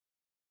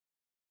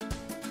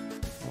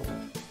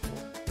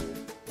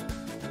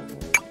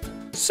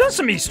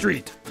Sesame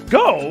Street,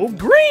 go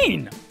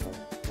green!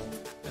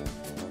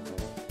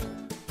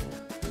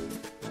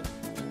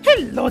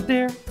 Hello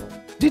there.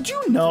 Did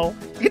you know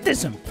it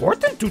is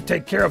important to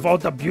take care of all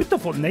the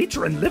beautiful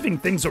nature and living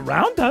things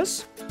around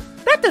us?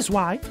 That is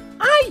why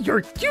I, your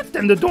cute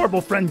and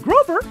adorable friend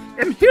Grover,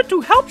 am here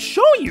to help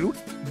show you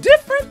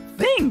different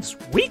things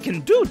we can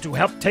do to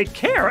help take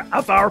care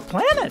of our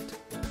planet.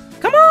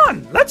 Come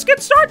on, let's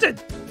get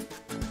started.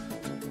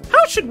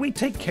 How should we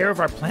take care of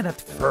our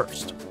planet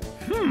first?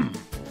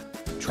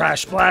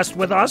 Trash blast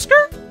with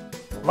Oscar?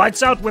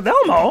 Lights out with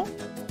Elmo?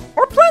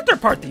 Or planter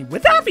party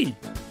with Abby?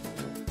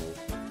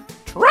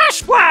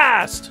 Trash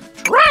blast!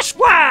 Trash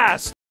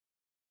blast!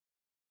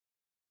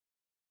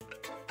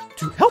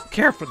 To help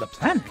care for the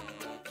planet,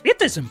 it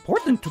is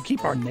important to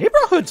keep our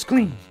neighborhoods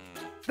clean.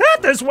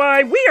 That is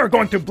why we are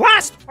going to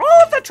blast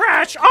all of the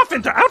trash off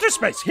into outer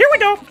space. Here we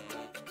go.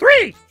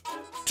 3,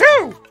 2,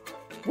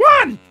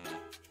 1.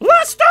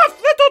 Blast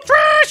off, little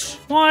trash!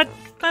 What?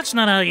 That's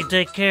not how you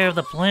take care of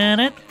the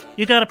planet.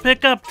 You gotta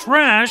pick up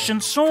trash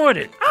and sort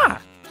it. Ah,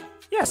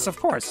 yes, of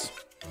course.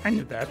 I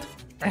knew that.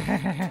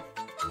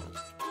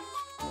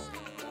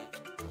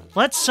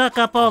 Let's suck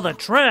up all the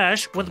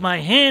trash with my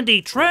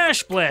handy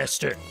trash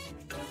blaster.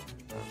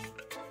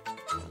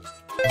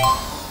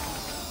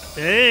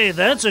 Hey,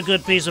 that's a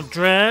good piece of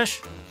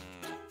trash.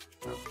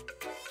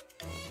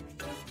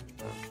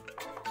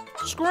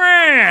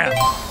 Scram!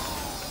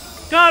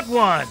 Got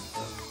one!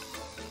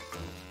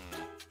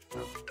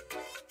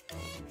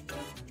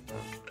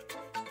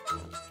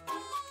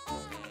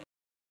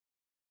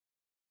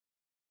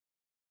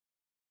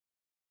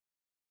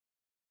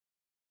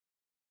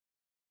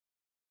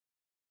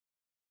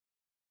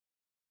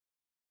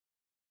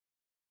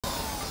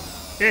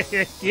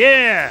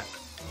 Yeah!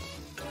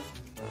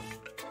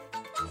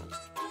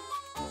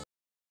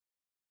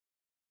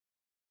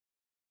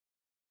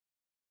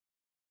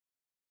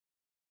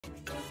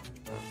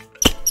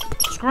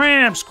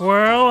 Scram,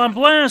 squirrel, I'm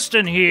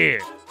blasting here.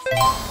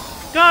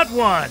 Got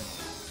one.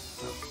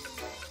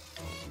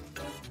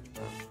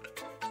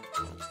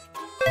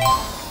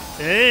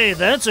 Hey,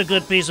 that's a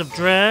good piece of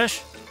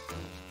trash.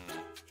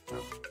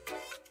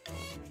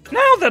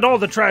 Now that all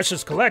the trash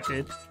is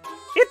collected,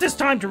 it is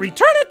time to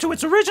return it to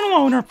its original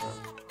owner.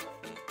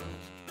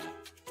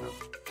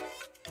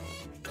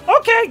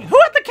 Okay, who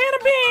had the can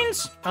of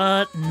beans?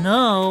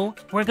 No,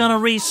 we're gonna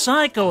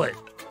recycle it.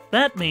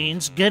 That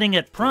means getting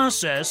it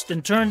processed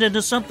and turned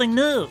into something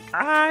new.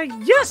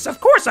 Yes, of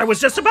course, I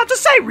was just about to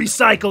say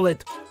recycle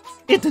it.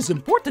 It is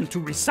important to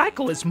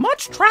recycle as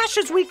much trash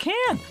as we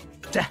can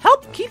to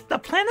help keep the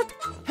planet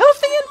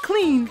healthy and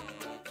clean.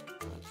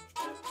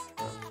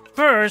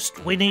 First,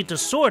 we need to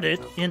sort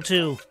it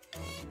into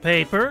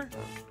paper,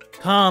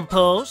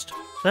 compost,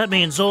 that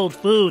means old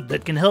food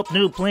that can help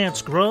new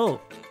plants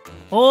grow,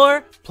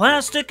 or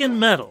plastic and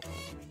metal.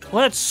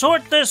 Let's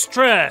sort this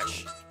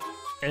trash.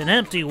 An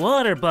empty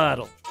water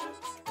bottle.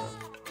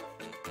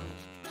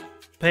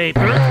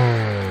 Paper.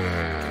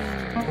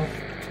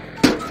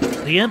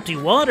 The empty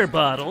water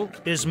bottle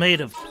is made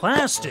of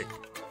plastic.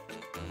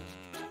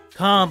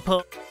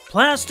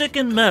 Plastic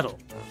and metal.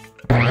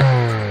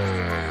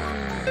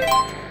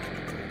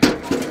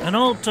 An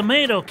old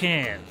tomato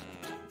can.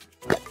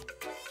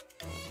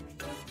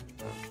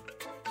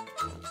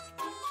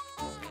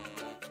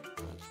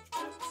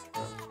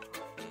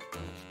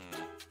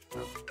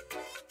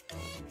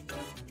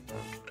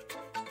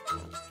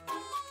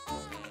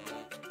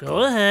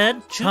 Go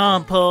ahead,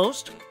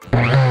 compost.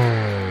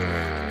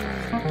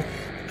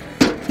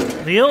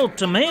 The old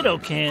tomato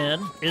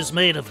can is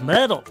made of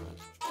metal.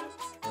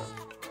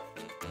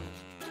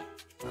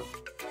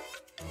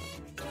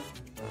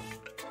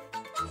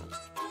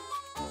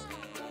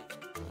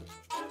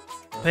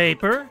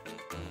 Paper,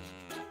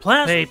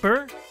 plastic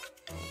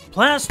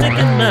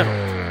and metal.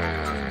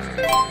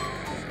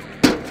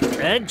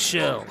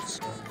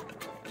 Eggshells.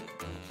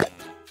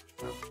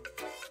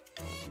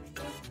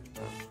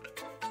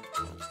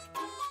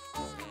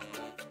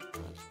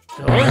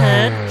 Go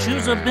ahead,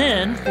 choose a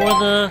bin for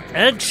the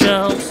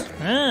eggshells.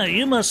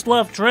 You must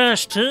love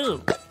trash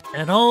too.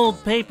 An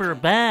old paper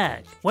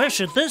bag. Where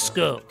should this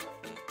go?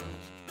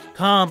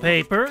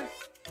 Paper.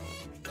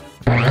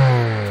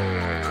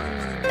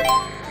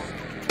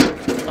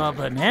 A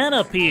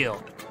banana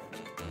peel.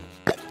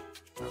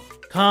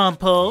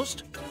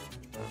 Compost.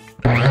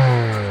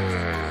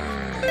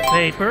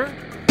 Paper.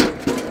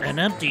 An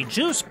empty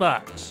juice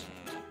box.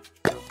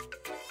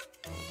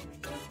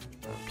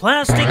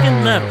 Plastic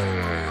and metal.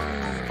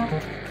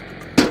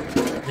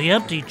 The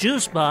empty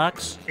juice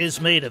box is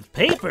made of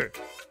paper.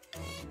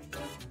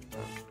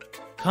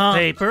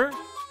 Paper.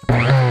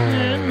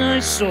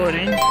 Nice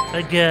sorting,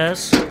 I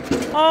guess.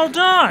 All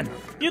done!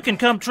 You can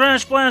come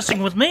trash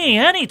blasting with me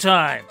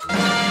anytime.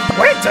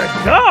 Way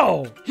to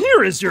go!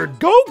 Here is your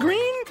Go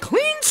Green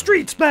Clean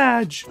Streets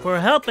badge. For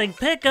helping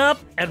pick up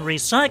and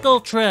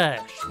recycle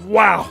trash.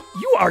 Wow,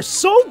 you are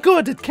so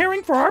good at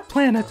caring for our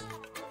planet.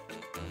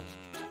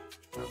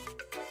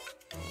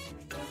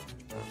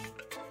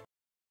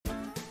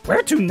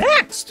 Where to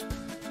next?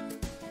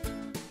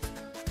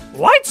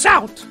 Lights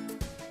out!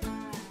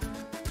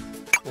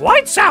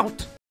 Lights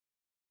out!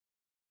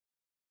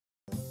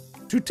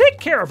 To take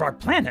care of our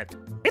planet,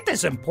 it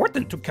is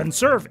important to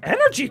conserve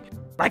energy,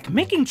 like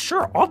making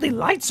sure all the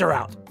lights are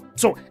out.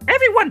 So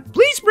everyone,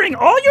 please bring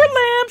all your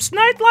lamps,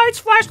 night lights,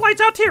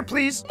 flashlights out here,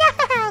 please.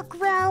 No,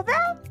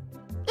 Grover.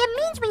 It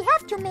means we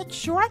have to make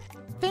sure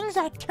things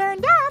are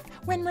turned off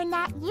when we're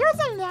not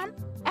using them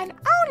and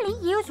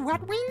only use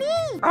what we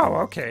need. Oh,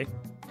 okay.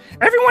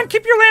 Everyone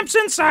keep your lamps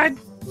inside.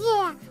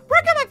 Yeah,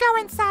 we're gonna go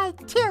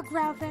inside too,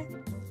 Grover.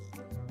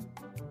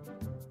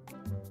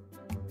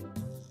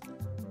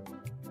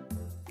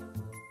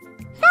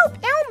 Help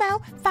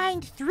Elmo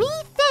find 3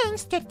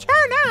 things to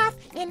turn off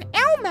in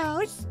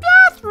Elmo's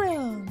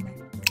bathroom.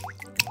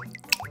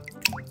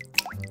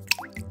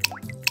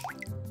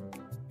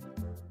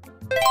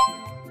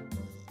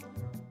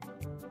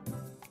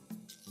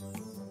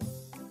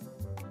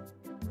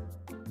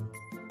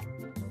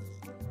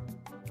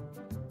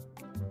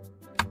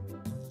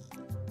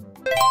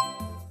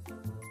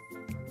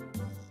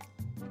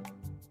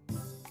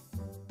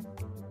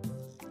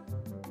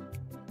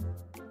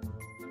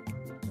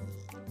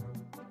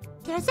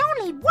 There's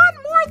only one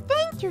more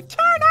thing to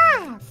turn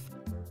off.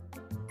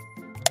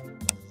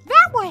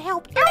 That will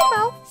help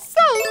Elmo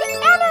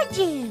save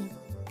energy.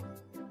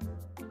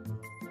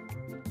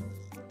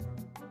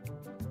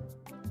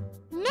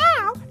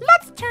 Now,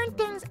 let's turn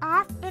things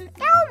off in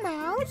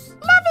Elmo's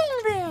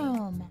living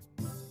room.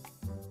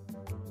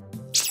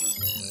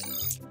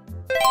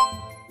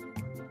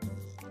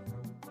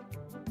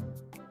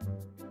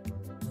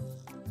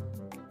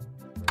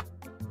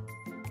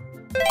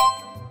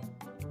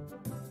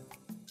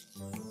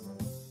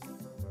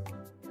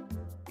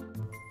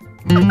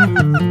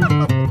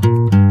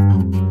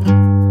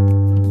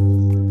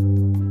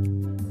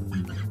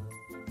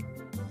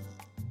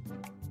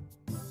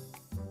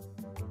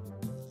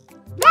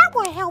 That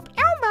will help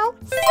Elmo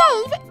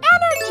save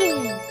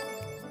energy.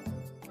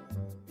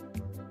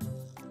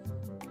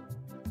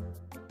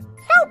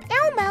 Help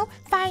Elmo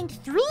find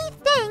 3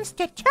 things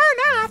to turn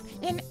off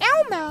in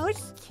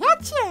Elmo's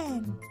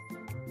kitchen.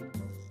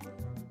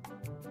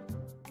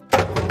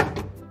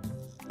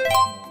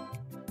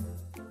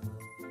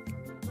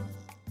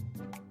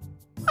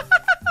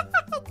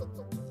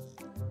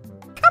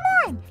 Come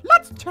on,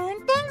 let's turn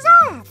things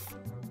off.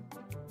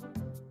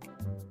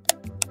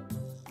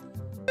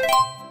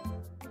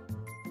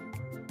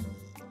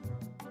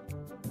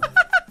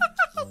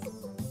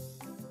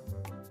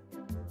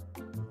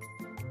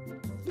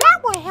 That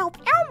will help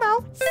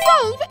Elmo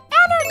save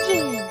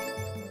energy.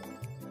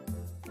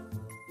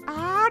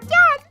 All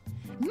done.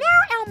 Now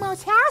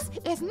Elmo's house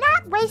is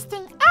not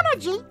wasting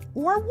energy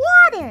or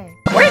water.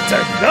 Way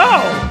to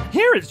go!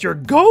 Here is your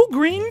Go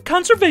Green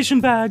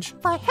Conservation Badge.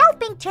 For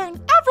helping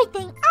turn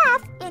everything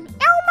off in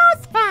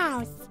Elmo's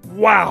house.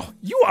 Wow,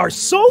 you are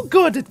so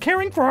good at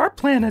caring for our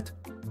planet.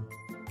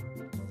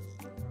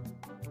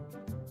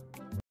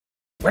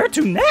 Where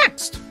to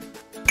next?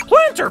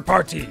 Planter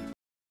Party!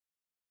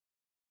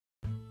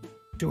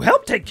 To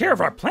help take care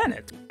of our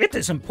planet, it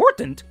is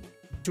important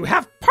to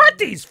have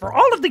parties for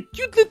all of the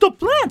cute little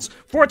plants.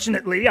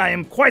 Fortunately, I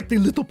am quite the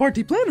little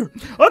party planner.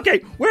 Okay,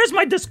 where's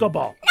my disco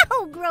ball?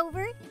 No,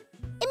 Grover.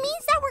 It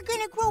means that we're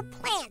going to grow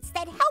plants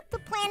that help the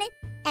planet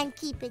and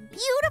keep it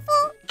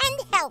beautiful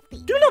and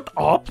healthy. Do not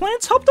all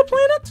plants help the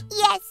planet?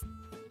 Yes,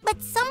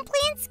 but some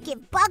plants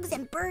give bugs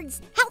and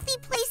birds healthy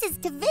places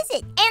to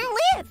visit and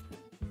live,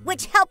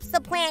 which helps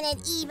the planet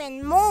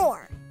even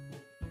more.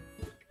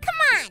 Come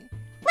on,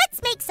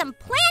 let's make some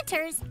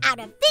planters out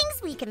of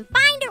things we can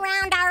find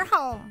around our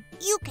home.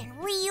 You can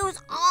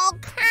reuse all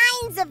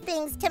kinds of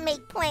things to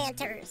make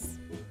planters.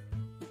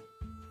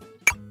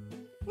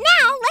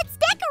 Now let's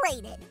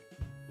decorate it.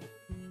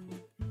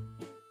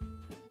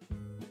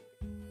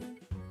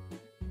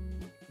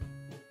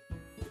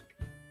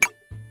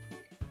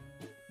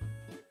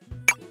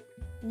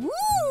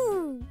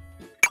 Woo!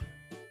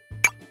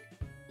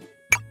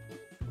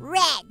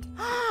 Red.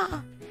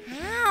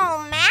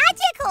 How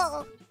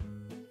magical!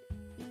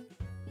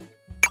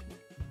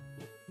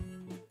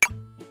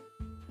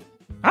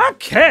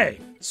 Okay,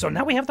 so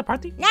now we have the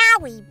party? Now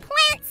we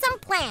plant some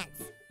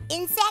plants.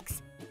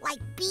 Insects, like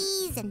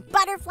bees and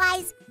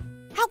butterflies,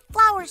 help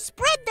flowers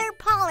spread their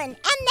pollen, and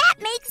that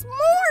makes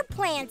more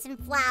plants and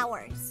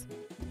flowers.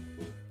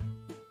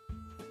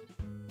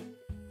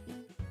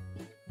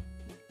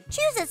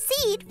 Choose a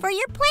seed for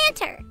your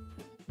planter.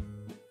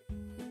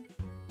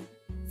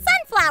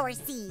 Sunflower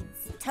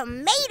seeds,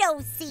 tomato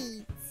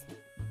seeds,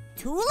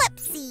 tulip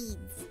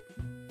seeds,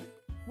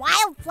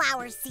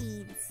 wildflower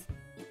seeds,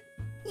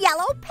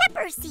 yellow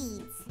pepper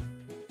seeds,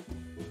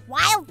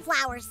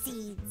 wildflower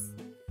seeds.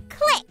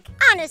 Click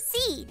on a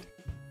seed.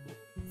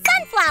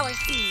 Sunflower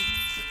seeds.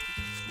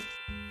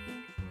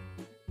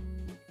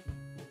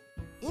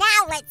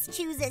 Now let's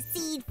choose a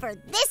seed for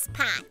this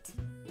pot.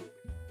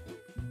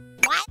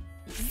 What?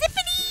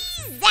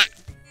 Zippity-zap!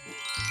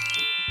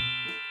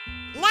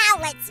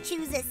 Now let's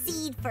choose a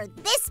seed for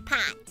this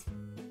pot.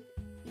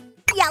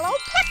 Yellow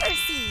pepper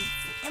seeds.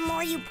 The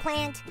more you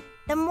plant,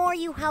 the more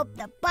you help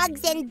the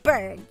bugs and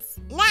birds.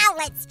 Now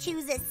let's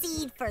choose a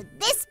seed for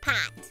this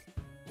pot.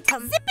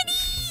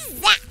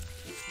 Zippity-zap!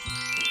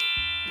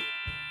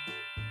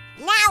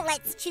 Now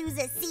let's choose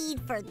a seed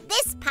for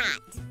this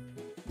pot.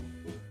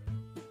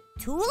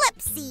 Tulip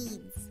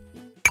seeds.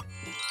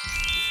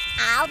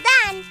 All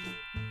done.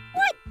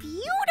 What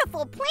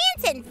beautiful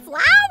plants and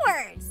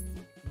flowers!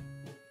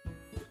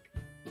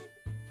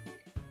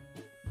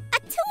 A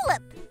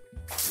tulip.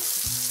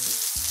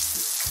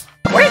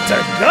 Way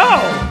to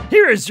go!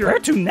 Here is your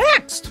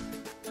yt.maxd.